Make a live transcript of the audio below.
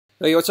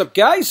Hey, what's up,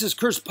 guys? This is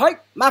Chris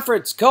Pike. My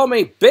friends call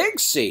me Big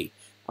C.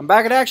 I'm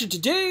back in action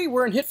today.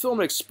 We're in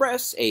HitFilm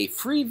Express, a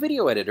free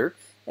video editor.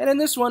 And in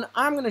this one,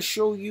 I'm going to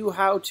show you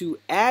how to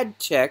add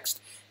text,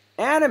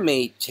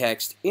 animate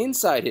text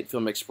inside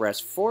HitFilm Express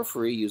for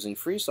free using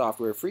free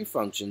software, free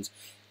functions.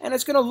 And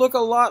it's going to look a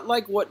lot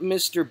like what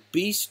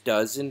Mr.Beast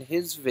does in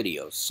his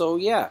videos. So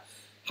yeah,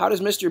 how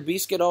does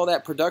Mr.Beast get all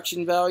that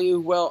production value?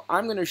 Well,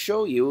 I'm going to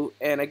show you.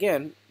 And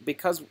again,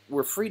 because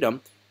we're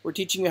freedom, we're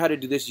teaching you how to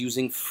do this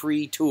using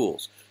free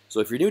tools.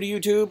 So if you're new to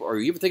YouTube or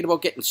you're even thinking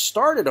about getting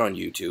started on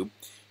YouTube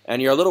and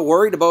you're a little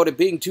worried about it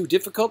being too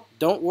difficult,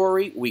 don't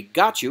worry, we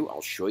got you. I'll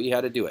show you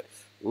how to do it.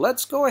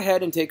 Let's go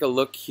ahead and take a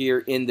look here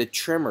in the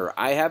trimmer.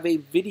 I have a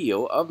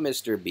video of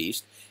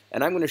Mr.Beast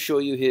and I'm going to show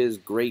you his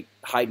great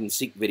hide and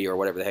seek video or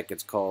whatever the heck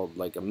it's called,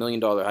 like $1 million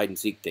hide and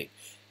seek thing.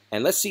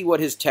 And let's see what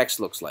his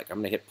text looks like. I'm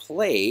going to hit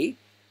play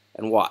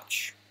and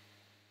watch.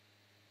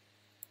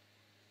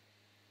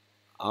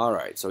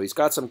 Alright, so he's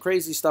got some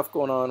crazy stuff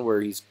going on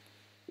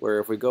where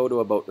if we go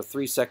to about the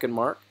 3-second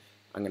mark,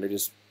 I'm going to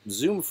just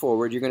zoom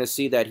forward. You're going to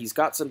see that he's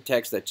got some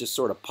text that just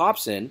sort of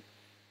pops in.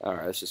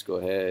 Alright, let's just go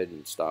ahead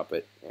and stop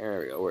it.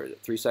 There we go. Where is it?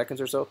 3 seconds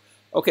or so?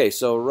 Okay,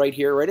 so right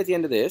here, right at the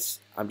end of this,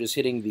 I'm just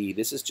hitting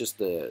this is just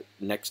the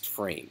next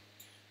frame.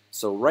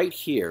 So right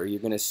here,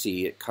 you're going to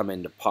see it come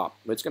into pop.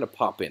 It's going to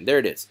pop in. There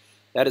it is.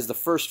 That is the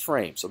first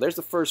frame. So there's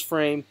the first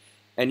frame.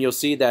 And you'll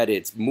see that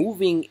it's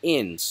moving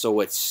in, so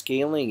it's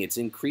scaling, it's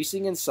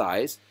increasing in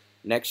size.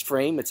 Next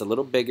frame, it's a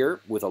little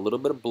bigger with a little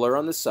bit of blur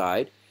on the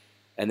side.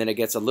 And then it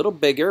gets a little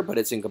bigger, but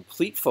it's in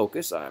complete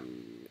focus. I'm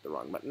hit the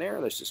wrong button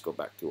there. Let's just go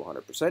back to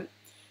 100%.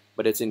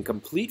 But it's in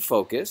complete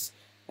focus.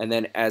 And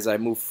then as I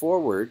move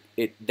forward,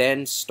 it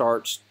then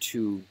starts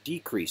to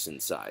decrease in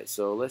size.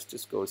 So let's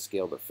just go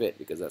scale to fit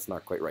because that's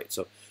not quite right.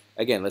 So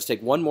again, let's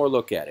take one more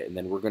look at it, and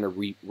then we're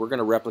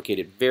gonna replicate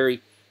it very,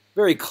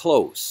 very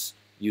close,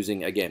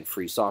 using, again,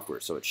 free software.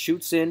 So it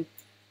shoots in,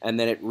 and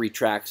then it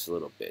retracts a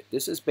little bit.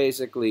 This is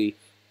basically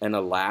an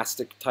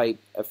elastic type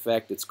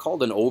effect. It's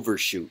called an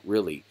overshoot,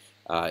 really,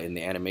 in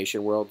the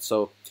animation world.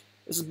 So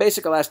this is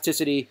basic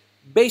elasticity,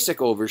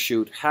 basic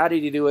overshoot. How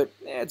did you do it?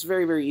 It's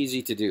very, very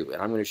easy to do,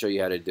 and I'm going to show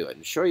you how to do it.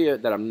 And show you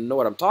that I know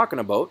what I'm talking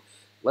about,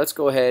 let's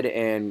go ahead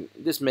and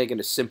just make it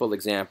a simple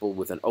example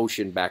with an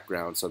ocean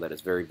background so that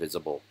it's very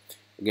visible.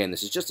 Again,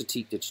 this is just to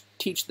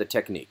teach the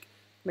technique.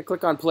 I'm going to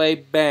click on play,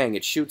 bang,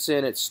 it shoots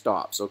in, it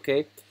stops,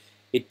 okay?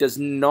 It does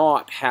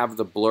not have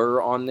the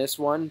blur on this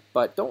one,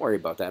 but don't worry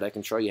about that. I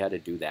can show you how to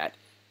do that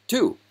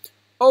too.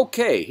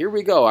 Okay, here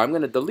we go. I'm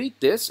going to delete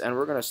this, and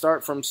we're going to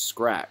start from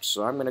scratch.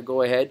 So I'm going to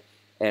go ahead,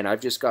 and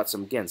I've just got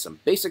some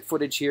basic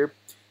footage here.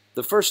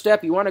 The first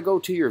step, you want to go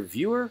to your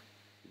viewer,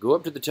 go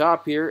up to the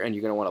top here, and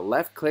you're going to want to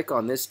left-click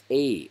on this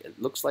A.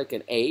 It looks like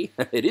an A.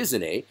 It is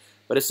an A,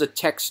 but it's a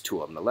text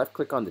tool. I'm going to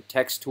left-click on the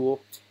text tool.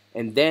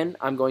 And then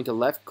I'm going to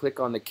left click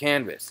on the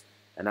canvas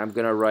and I'm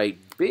going to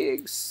write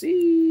Big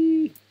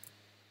C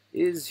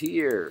is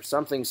here.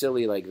 Something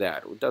silly like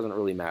that. It doesn't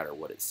really matter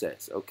what it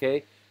says.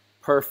 Okay?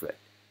 Perfect.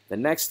 The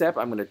next step,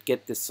 I'm going to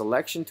get this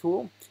selection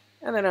tool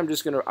and then I'm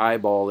just going to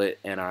eyeball it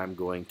and I'm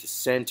going to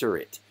center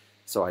it.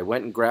 So I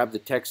went and grabbed the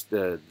text,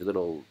 the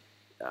little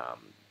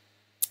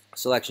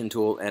selection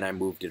tool, and I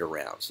moved it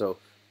around. So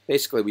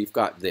basically we've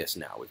got this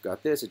now. We've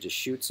got this. It just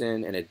shoots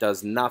in and it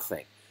does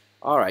nothing.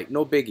 All right,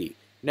 no biggie.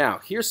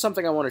 Now, here's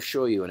something I want to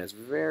show you, and it's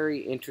very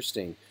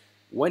interesting.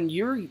 When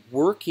you're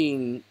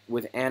working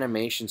with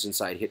animations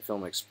inside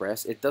HitFilm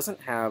Express, it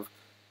doesn't have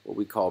what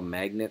we call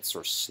magnets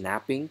or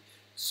snapping,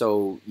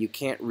 so you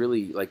can't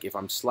really, like if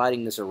I'm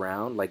sliding this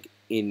around, like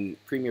in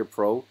Premiere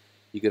Pro,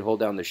 you could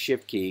hold down the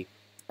Shift key,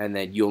 and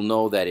then you'll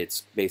know that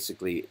it's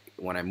basically,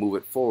 when I move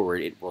it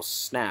forward, it will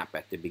snap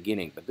at the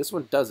beginning, but this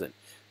one doesn't.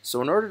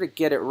 So in order to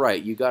get it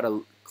right, you got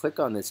to click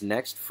on this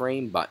next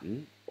frame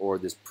button, or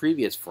this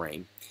previous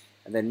frame,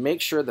 and then make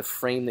sure the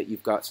frame that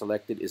you've got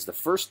selected is the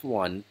first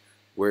one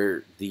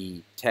where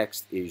the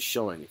text is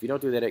showing. If you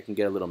don't do that, it can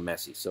get a little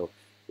messy. So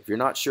if you're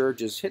not sure,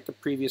 just hit the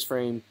previous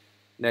frame,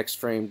 next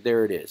frame,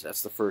 there it is.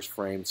 That's the first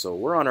frame, so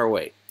we're on our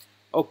way.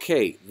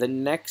 Okay, the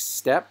next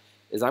step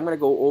is I'm going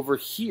to go over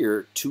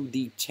here to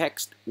the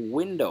text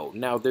window.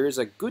 Now, there's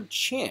a good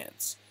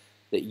chance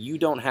that you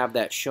don't have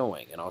that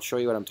showing, and I'll show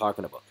you what I'm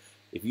talking about.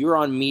 If you're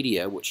on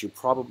media, which you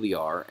probably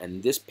are,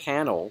 and this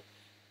panel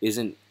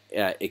isn't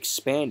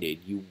expanded,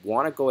 you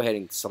want to go ahead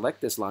and select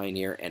this line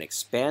here and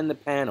expand the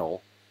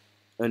panel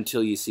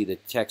until you see the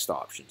text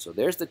option. So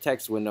there's the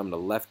text window. I'm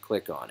going to left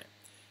click on it.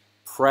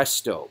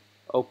 Presto.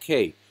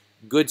 Okay,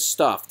 good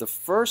stuff. The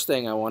first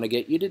thing I want to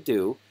get you to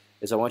do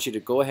is I want you to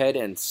go ahead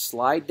and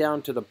slide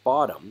down to the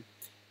bottom,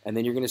 and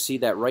then you're going to see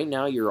that right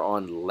now you're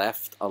on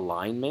left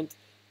alignment.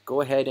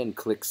 Go ahead and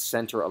click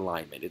center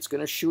alignment. It's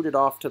going to shoot it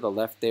off to the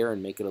left there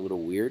and make it a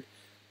little weird.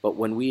 But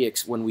when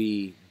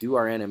we do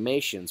our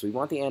animations, we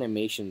want the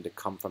animation to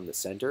come from the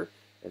center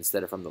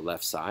instead of from the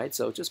left side.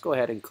 So just go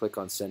ahead and click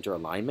on center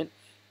alignment,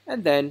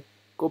 and then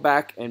go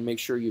back and make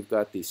sure you've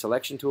got the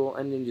selection tool,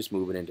 and then just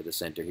move it into the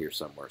center here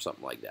somewhere,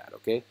 something like that.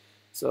 Okay,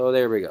 so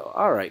there we go.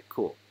 All right,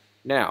 cool.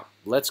 Now,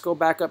 let's go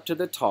back up to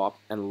the top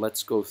and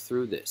let's go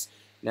through this.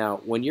 Now,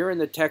 when you're in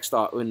the text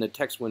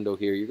window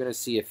here, you're going to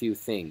see a few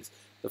things.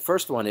 The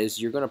first one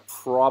is you're going to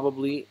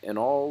probably, in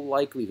all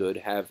likelihood,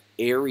 have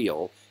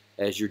Arial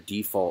as your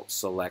default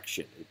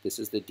selection. This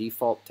is the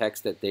default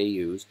text that they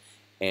use.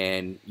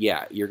 And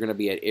yeah, you're going to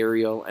be at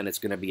Arial, and it's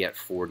going to be at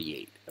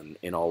 48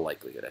 in all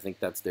likelihood. I think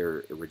that's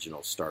their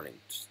original starting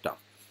stuff.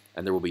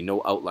 And there will be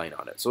no outline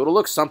on it. So it'll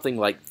look something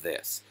like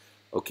this.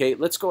 Okay,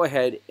 let's go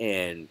ahead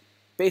and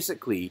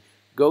basically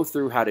go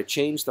through how to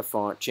change the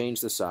font, change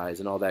the size,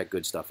 and all that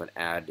good stuff, and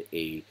add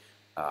a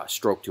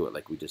stroke to it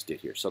like we just did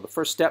here. So the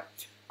first step,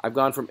 I've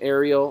gone from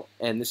Arial,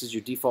 and this is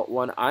your default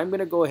one. I'm going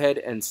to go ahead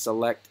and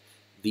select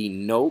the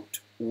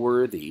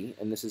Noteworthy,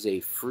 and this is a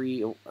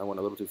free, oh, I went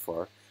a little too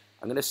far.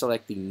 I'm going to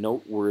select the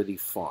Noteworthy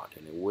font,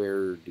 and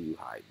where do you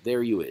hide?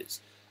 There you is.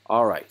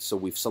 All right, so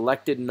we've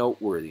selected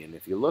Noteworthy, and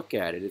if you look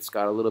at it, it's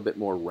got a little bit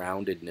more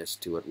roundedness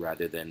to it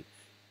rather than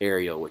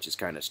Arial, which is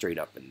kind of straight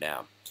up and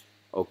down.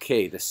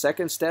 Okay, the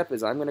second step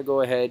is I'm going to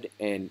go ahead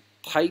and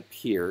type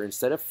here,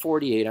 instead of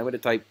 48, I'm going to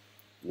type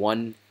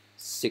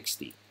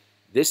 160.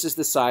 This is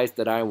the size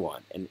that I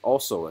want. And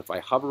also, if I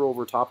hover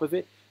over top of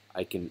it,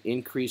 I can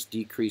increase,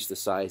 decrease the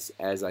size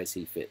as I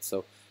see fit.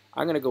 So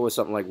I'm going to go with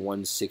something like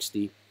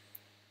 160.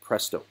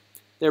 Presto.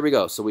 There we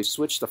go. So we've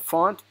switched the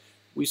font.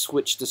 We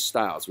switched the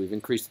styles. We've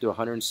increased it to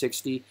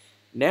 160.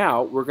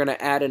 Now we're going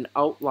to add an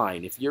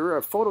outline. If you're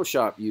a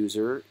Photoshop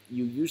user,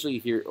 you usually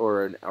hear,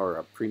 or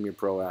a Premiere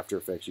Pro After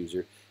Effects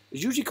user,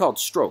 it's usually called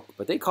stroke,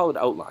 but they call it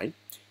outline.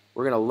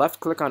 We're going to left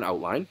click on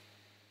outline,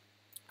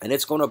 and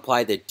it's going to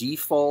apply the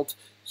default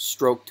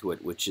stroke to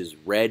it, which is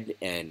red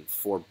and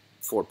 4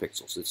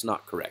 pixels. It's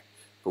not correct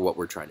for what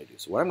we're trying to do.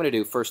 So what I'm going to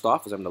do first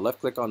off is I'm going to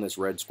left click on this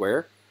red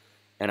square,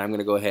 and I'm going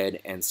to go ahead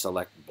and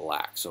select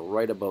black. So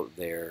right about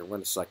there, I'm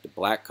going to select a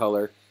black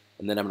color,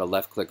 and then I'm going to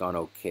left click on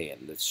OK,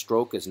 and the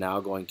stroke is now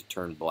going to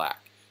turn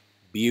black.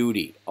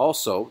 Beauty.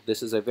 Also,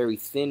 this is a very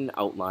thin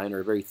outline,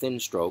 or a very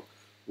thin stroke,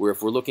 where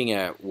if we're looking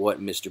at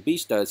what Mr.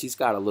 Beast does, he's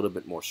got a little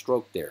bit more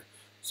stroke there.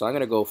 So I'm going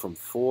to go from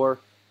 4,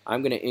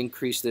 I'm going to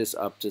increase this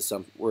up to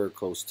somewhere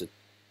close to,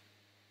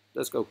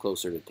 let's go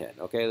closer to 10.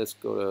 Okay, let's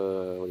go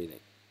to, what do you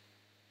think?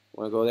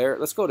 Want to go there?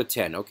 Let's go to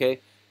 10, okay?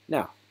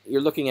 Now,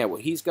 you're looking at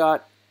what he's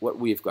got, what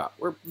we've got.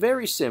 We're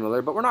very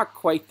similar, but we're not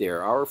quite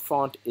there. Our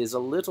font is a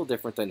little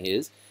different than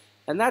his.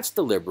 And that's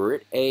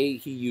deliberate. A,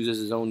 he uses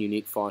his own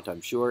unique font,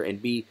 I'm sure.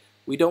 And B,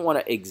 we don't want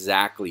to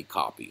exactly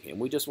copy him.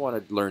 We just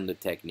want to learn the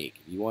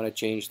technique. If you want to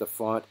change the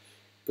font,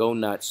 go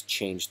nuts,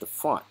 change the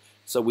font.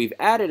 So we've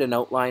added an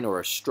outline or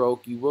a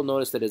stroke. You will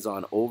notice that it's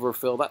on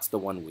overfill. That's the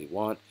one we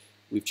want.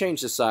 We've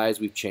changed the size.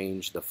 We've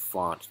changed the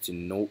font to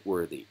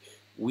Noteworthy.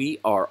 We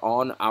are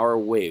on our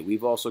way.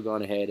 We've also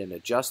gone ahead and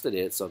adjusted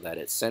it so that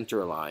it's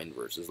center aligned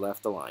versus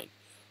left aligned.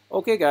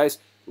 Okay, guys.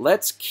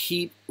 Let's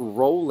keep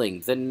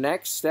rolling. The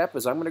next step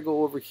is I'm going to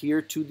go over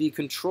here to the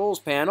controls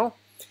panel,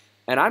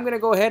 and I'm going to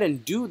go ahead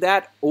and do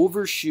that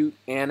overshoot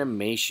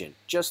animation,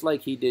 just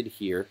like he did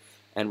here.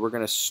 And we're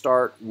going to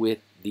start with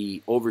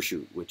the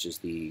overshoot, which is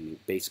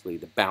basically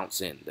the bounce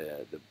in.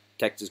 The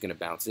text is going to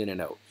bounce in and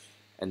out.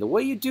 And the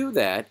way you do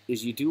that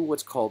is you do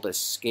what's called a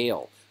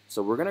scale.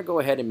 So we're going to go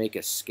ahead and make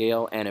a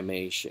scale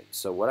animation.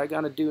 So what I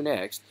got to do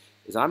next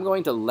is I'm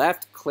going to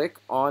left click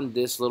on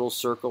this little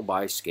circle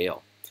by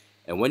scale.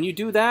 And when you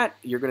do that,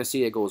 you're going to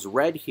see it goes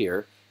red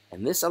here,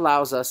 and this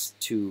allows us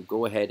to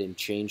go ahead and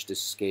change the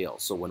scale.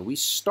 So when we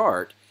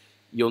start,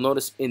 you'll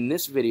notice in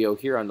this video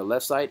here on the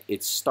left side,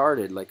 it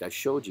started, like I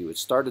showed you, it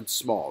started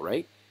small,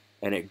 right?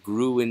 And it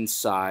grew in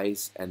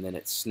size, and then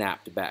it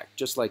snapped back,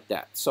 just like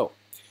that. So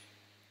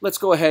let's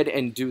go ahead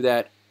and do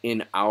that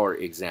in our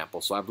example.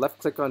 So I've left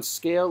click on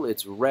scale,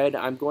 it's red.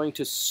 I'm going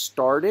to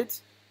start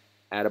it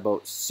at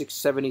about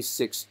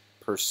 76%,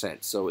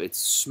 so it's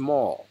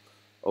small.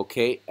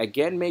 Okay,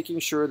 again, making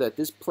sure that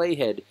this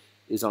playhead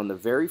is on the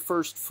very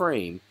first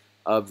frame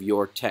of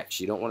your text.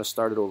 You don't want to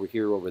start it over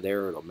here or over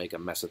there. It'll make a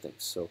mess of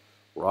things. So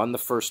we're on the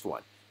first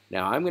one.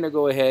 Now I'm going to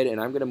go ahead and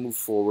I'm going to move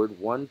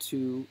forward 1,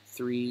 2,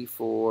 3,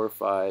 4,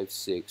 5,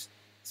 6,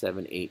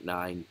 7, 8,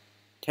 9,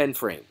 10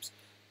 frames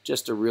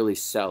just to really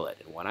sell it.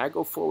 And when I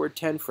go forward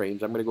 10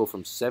 frames, I'm going to go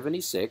from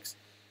 76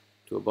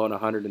 to about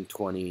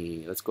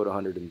 120. Let's go to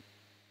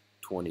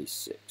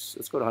 126.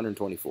 Let's go to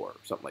 124 or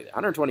something like that.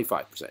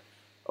 125%.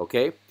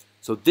 Okay,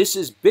 so this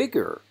is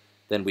bigger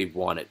than we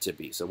want it to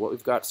be. So what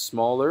we've got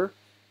smaller,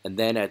 and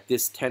then at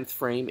this 10th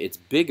frame, it's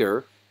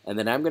bigger, and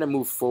then I'm going to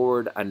move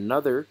forward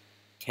another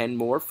 10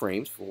 more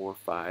frames, 4,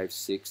 5,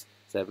 6,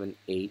 7,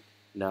 8,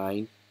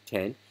 9,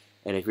 10.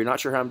 And if you're not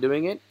sure how I'm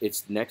doing it,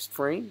 it's next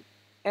frame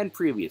and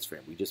previous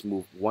frame. We just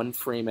move one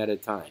frame at a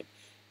time.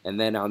 And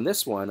then on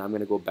this one, I'm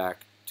going to go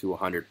back to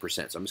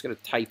 100%. So I'm just going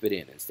to type it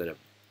in instead of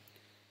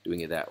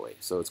doing it that way.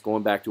 So it's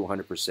going back to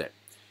 100%.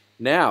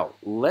 Now,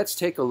 let's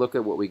take a look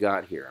at what we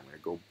got here. I'm going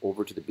to go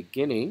over to the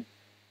beginning.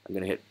 I'm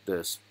going to hit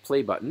this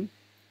play button.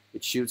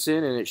 It shoots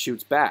in and it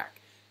shoots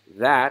back.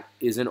 That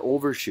is an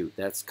overshoot.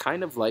 That's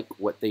kind of like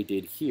what they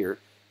did here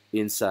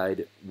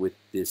inside with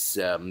this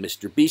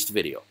Mr. Beast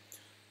video.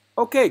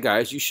 Okay,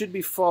 guys, you should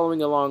be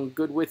following along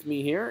good with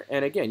me here.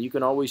 And again, you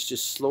can always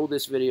just slow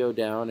this video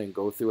down and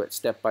go through it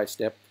step by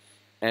step.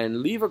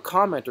 And leave a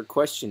comment or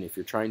question if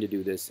you're trying to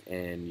do this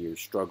and you're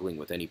struggling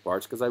with any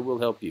parts, because I will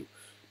help you.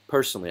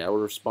 Personally, I will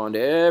respond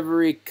to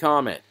every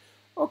comment.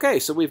 Okay,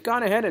 so we've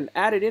gone ahead and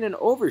added in an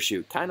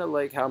overshoot, kind of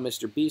like how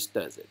mr.beast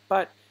does it.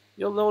 But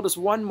you'll notice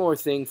one more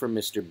thing from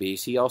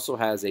mr.beast. He also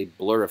has a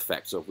blur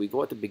effect. So if we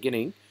go at the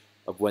beginning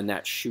of when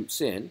that shoots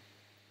in,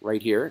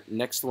 right here,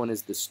 next one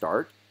is the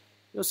start.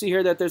 You'll see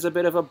here that there's a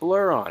bit of a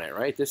blur on it,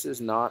 right? This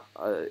is not,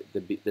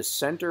 the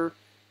center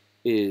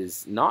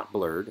is not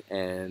blurred,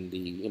 and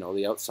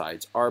the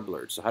outsides are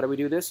blurred. So how do we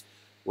do this?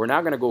 We're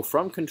now going to go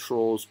from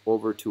controls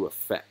over to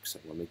effects.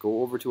 And when we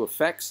go over to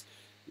effects,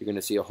 you're going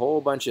to see a whole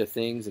bunch of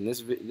things. And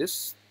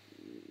this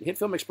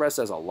HitFilm Express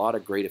has a lot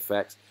of great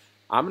effects.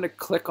 I'm going to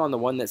click on the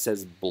one that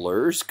says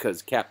blurs,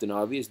 because Captain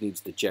Obvious needs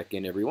to check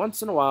in every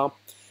once in a while.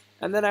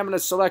 And then I'm going to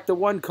select the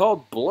one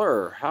called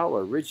blur. How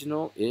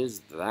original is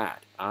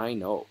that? I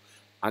know.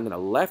 I'm going to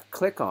left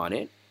click on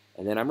it,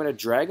 and then I'm going to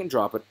drag and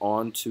drop it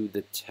onto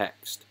the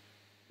text.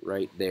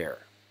 Right there.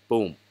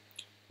 Boom.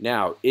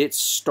 Now, it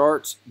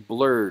starts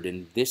blurred,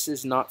 and this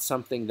is not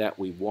something that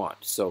we want.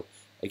 So,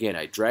 again,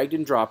 I dragged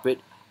and drop it.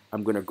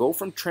 I'm going to go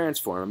from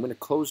transform. I'm going to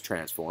close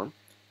transform,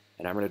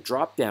 and I'm going to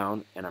drop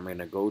down, and I'm going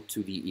to go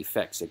to the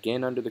effects,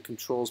 again under the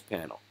controls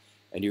panel.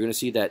 And you're going to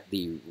see that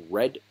the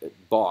red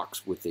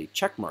box with a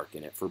check mark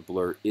in it for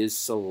blur is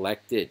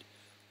selected.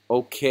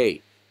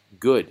 Okay,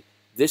 good.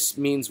 This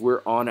means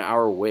we're on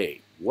our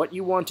way. What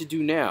you want to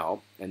do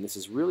now, and this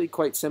is really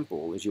quite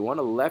simple, is you want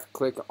to left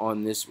click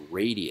on this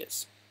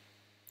radius.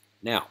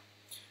 Now,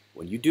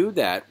 when you do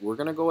that, we're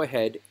going to go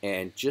ahead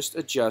and just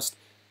adjust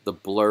the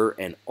blur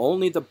and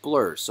only the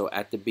blur. So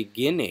at the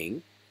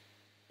beginning,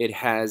 it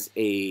has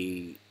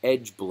a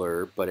edge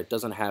blur, but it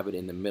doesn't have it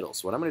in the middle.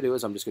 So what I'm going to do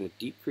is I'm just going to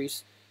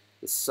decrease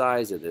the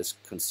size of this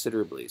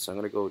considerably. So I'm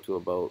going to go to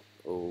about,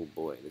 oh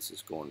boy, this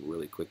is going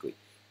really quickly.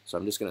 So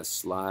I'm just going to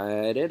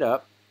slide it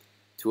up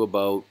to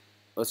about,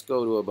 let's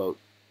go to about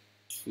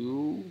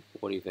 2.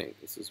 What do you think?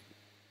 This is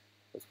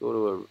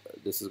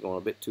going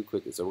a bit too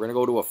quickly. So we're going to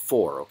go to a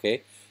 4,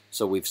 okay?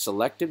 So we've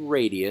selected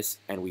radius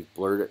and we've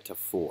blurred it to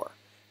 4.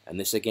 And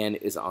this again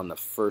is on the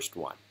first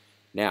one.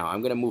 Now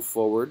I'm going to move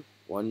forward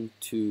 1,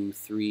 2,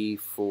 3,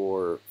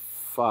 4,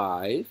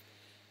 5,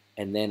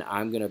 and then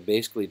I'm going to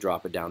basically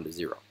drop it down to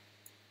 0.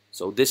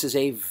 So this is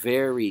a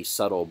very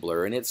subtle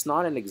blur, and it's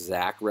not an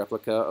exact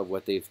replica of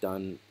what they've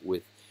done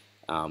with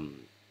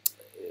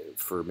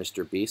for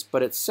mr.beast,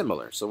 but it's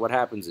similar. So what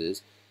happens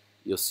is,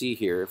 you'll see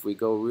here, if we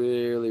go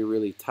really,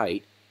 really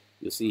tight,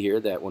 you'll see here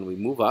that when we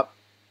move up,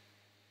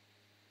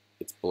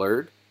 it's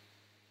blurred,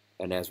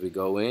 and as we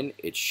go in,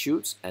 it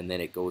shoots, and then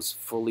it goes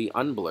fully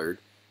unblurred,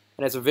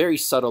 and it's a very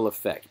subtle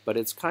effect, but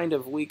it's kind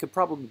of, we could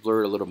probably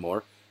blur it a little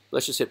more.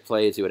 Let's just hit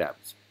play and see what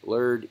happens.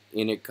 Blurred,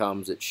 in it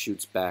comes, it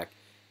shoots back,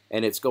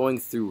 and it's going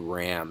through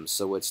RAM,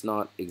 so it's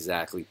not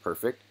exactly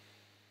perfect.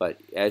 But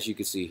as you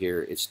can see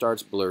here, it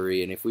starts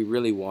blurry, and if we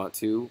really want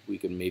to, we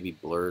can maybe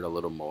blur it a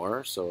little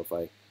more. So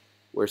if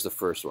where's the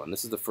first one?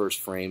 This is the first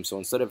frame, so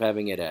instead of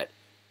having it at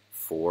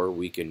 4,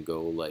 we can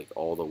go like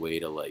all the way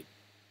to like,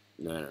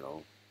 I don't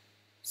know,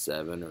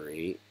 7 or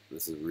 8.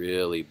 This is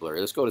really blurry.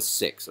 Let's go to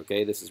 6,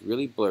 okay? This is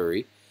really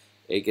blurry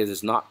because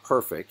it's not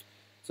perfect.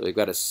 So we've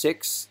got a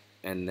 6,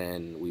 and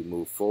then we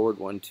move forward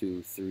 1,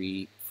 2,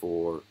 3,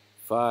 4,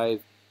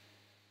 5.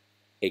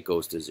 It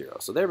goes to 0.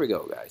 So there we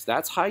go, guys.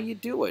 That's how you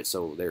do it.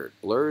 So there it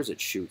blurs, it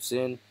shoots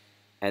in,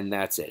 and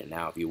that's it. And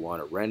now if you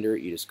want to render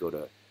it, you just go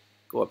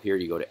up here,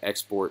 you go to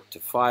export to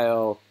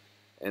file,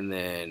 and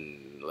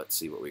then let's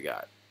see what we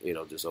got.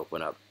 It'll just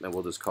open up, and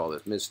we'll just call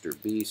this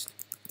mr.beast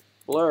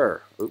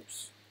blur.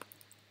 Oops.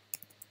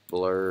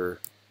 Blur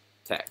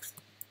text.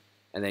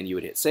 And then you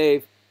would hit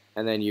save,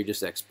 and then you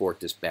just export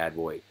this bad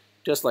boy.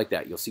 Just like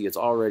that. You'll see it's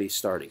already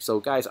starting. So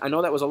guys, I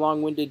know that was a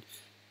long-winded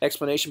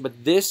explanation,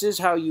 but this is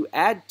how you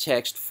add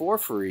text for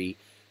free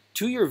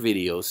to your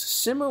videos,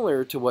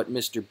 similar to what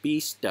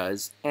mr.beast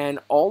does, and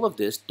all of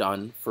this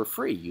done for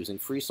free using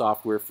free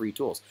software, free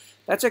tools.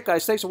 That's it,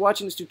 guys. Thanks for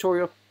watching this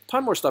tutorial.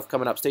 Ton more stuff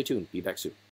coming up. Stay tuned. Be back soon.